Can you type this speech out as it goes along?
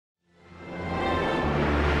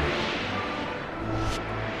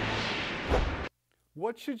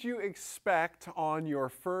What should you expect on your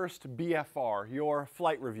first BFR, your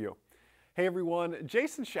flight review? Hey everyone,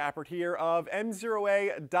 Jason Shepard here of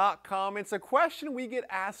MzeroA.com. It's a question we get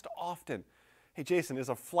asked often. Hey Jason, is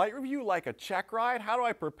a flight review like a check ride? How do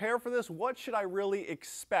I prepare for this? What should I really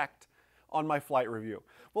expect on my flight review?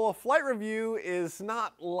 Well, a flight review is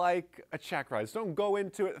not like a check ride, so don't go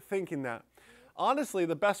into it thinking that. Honestly,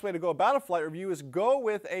 the best way to go about a flight review is go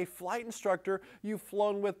with a flight instructor you've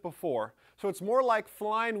flown with before. So it's more like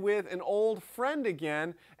flying with an old friend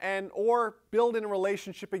again or building a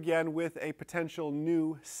relationship again with a potential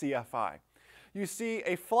new CFI. You see,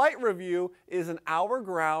 a flight review is an hour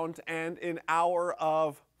ground and an hour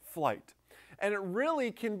of flight. And it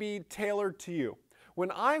really can be tailored to you. When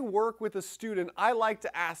I work with a student, I like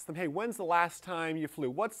to ask them, hey, when's the last time you flew?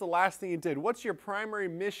 What's the last thing you did? What's your primary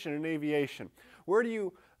mission in aviation? Where do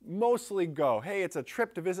you mostly go? Hey, it's a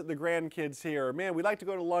trip to visit the grandkids here. Or, man, we'd like to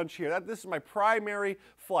go to lunch here. This is my primary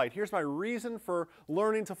flight. Here's my reason for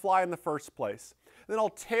learning to fly in the first place. Then I'll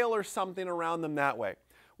tailor something around them that way.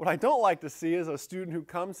 What I don't like to see is a student who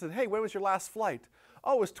comes and says, hey, when was your last flight?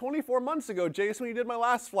 Oh, it was 24 months ago, Jason, when you did my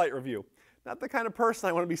last flight review. Not the kind of person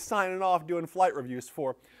I want to be signing off doing flight reviews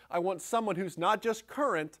for. I want someone who's not just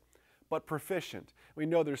current, but proficient. We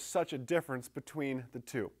know there's such a difference between the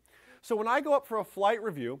two. So when I go up for a flight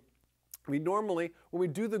review, we normally, when we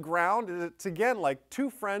do the ground, it's again like two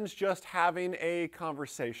friends just having a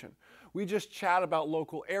conversation. We just chat about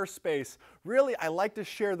local airspace. Really, I like to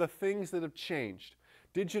share the things that have changed.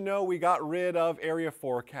 Did you know we got rid of area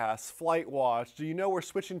forecasts, flight watch? Do you know we're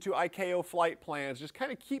switching to ICAO flight plans? Just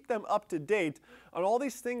kind of keep them up to date on all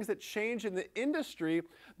these things that change in the industry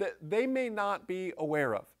that they may not be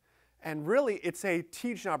aware of. And really, it's a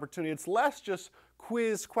teaching opportunity. It's less just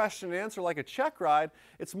quiz, question, and answer like a check ride.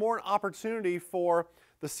 It's more an opportunity for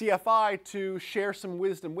the CFI to share some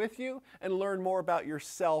wisdom with you and learn more about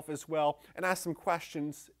yourself as well and ask some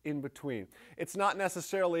questions in between. It's not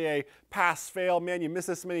necessarily a pass-fail, man, you missed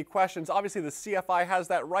this many questions. Obviously, the CFI has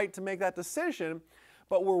that right to make that decision,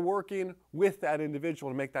 but we're working with that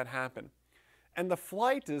individual to make that happen. And the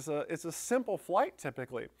flight is a simple flight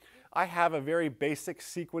typically. I have a very basic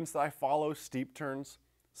sequence that I follow: steep turns,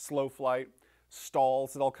 slow flight,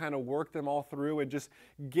 stalls, that I'll kind of work them all through and just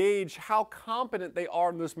gauge how competent they are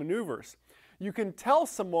in those maneuvers. You can tell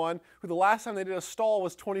someone who the last time they did a stall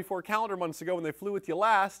was 24 calendar months ago when they flew with you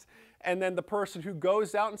last, and then the person who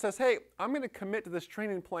goes out and says, hey, I'm going to commit to this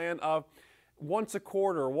training plan of once a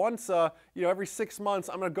quarter, every 6 months,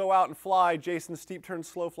 I'm going to go out and fly Jason's steep turn,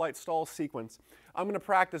 slow flight, stall sequence. I'm going to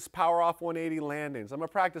practice power off 180 landings. I'm going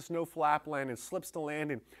to practice no flap landings, slips to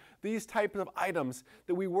landing. These types of items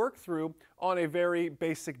that we work through on a very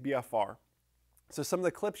basic BFR. So some of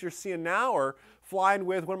the clips you're seeing now are flying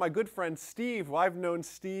with one of my good friends, Steve, who I've known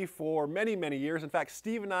Steve for many, many years. In fact,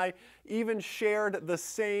 Steve and I even shared the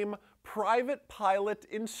same private pilot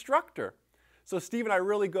instructor. So Steve and I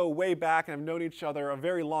really go way back and have known each other a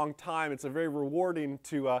very long time. It's a very rewarding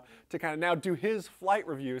to kind of now do his flight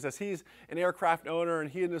reviews, as he's an aircraft owner and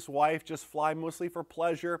he and his wife just fly mostly for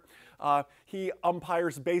pleasure. He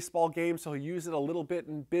umpires baseball games, so he'll use it a little bit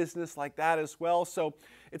in business like that as well. So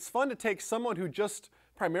it's fun to take someone who just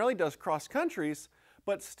primarily does cross countries,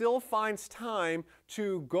 but still finds time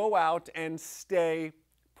to go out and stay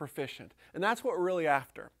proficient. And that's what we're really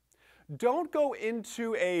after. Don't go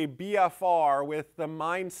into a BFR with the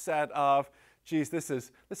mindset of, geez, this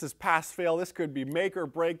is pass-fail, this could be make or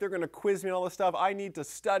break, they're going to quiz me on all this stuff, I need to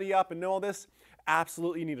study up and know all this.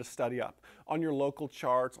 Absolutely, you need to study up on your local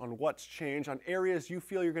charts, on what's changed, on areas you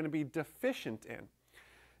feel you're going to be deficient in.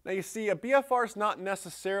 Now you see, a BFR is not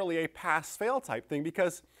necessarily a pass-fail type thing,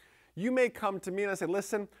 because you may come to me and I say,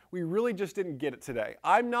 listen, we really just didn't get it today.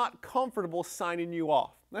 I'm not comfortable signing you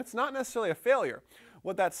off. That's not necessarily a failure.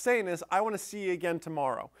 What that's saying is, I want to see you again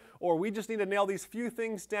tomorrow. Or we just need to nail these few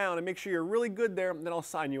things down and make sure you're really good there, and then I'll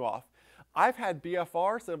sign you off. I've had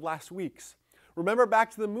BFRs that have lasted weeks. Remember back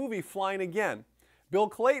to the movie Flying Again. Bill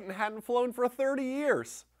Clayton hadn't flown for 30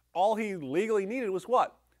 years. All he legally needed was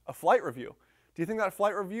what? A flight review. Do you think that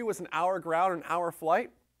flight review was an hour ground, an hour flight?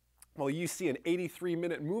 Well, you see an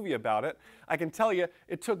 83-minute movie about it. I can tell you,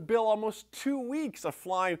 it took Bill almost 2 weeks of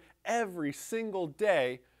flying every single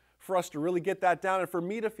day for us to really get that down and for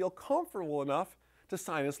me to feel comfortable enough to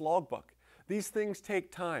sign his logbook. These things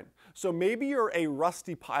take time. So maybe you're a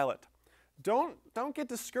rusty pilot. Don't get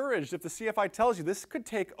discouraged if the CFI tells you this could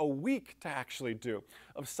take a week to actually do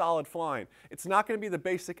of solid flying. It's not going to be the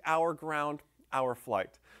basic hour ground, 1-hour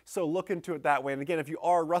flight. So look into it that way. And again, if you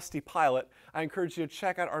are a rusty pilot, I encourage you to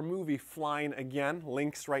check out our movie Flying Again.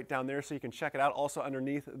 Links right down there so you can check it out. Also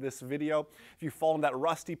underneath this video. If you fall in that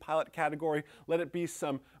rusty pilot category, let it be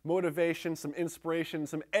some motivation, some inspiration,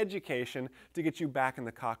 some education to get you back in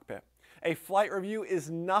the cockpit. A flight review is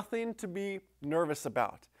nothing to be nervous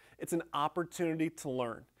about. It's an opportunity to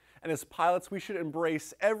learn. And as pilots, we should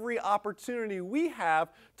embrace every opportunity we have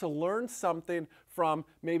to learn something from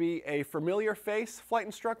maybe a familiar face flight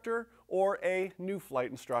instructor or a new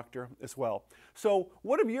flight instructor as well. So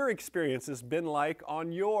what have your experiences been like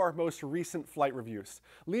on your most recent flight reviews?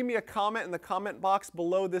 Leave me a comment in the comment box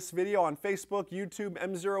below this video on Facebook, YouTube,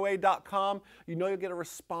 MzeroA.com. You know you'll get a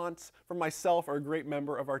response from myself or a great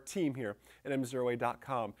member of our team here at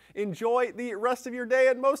MzeroA.com. Enjoy the rest of your day,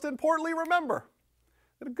 and most importantly, remember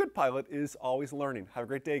that a good pilot is always learning. Have a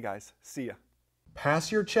great day, guys. See ya.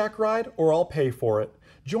 Pass your check ride or I'll pay for it.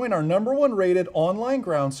 Join our #1 rated online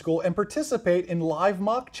ground school and participate in live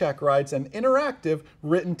mock check rides and interactive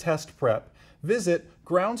written test prep. Visit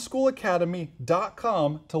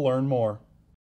groundschoolacademy.com to learn more.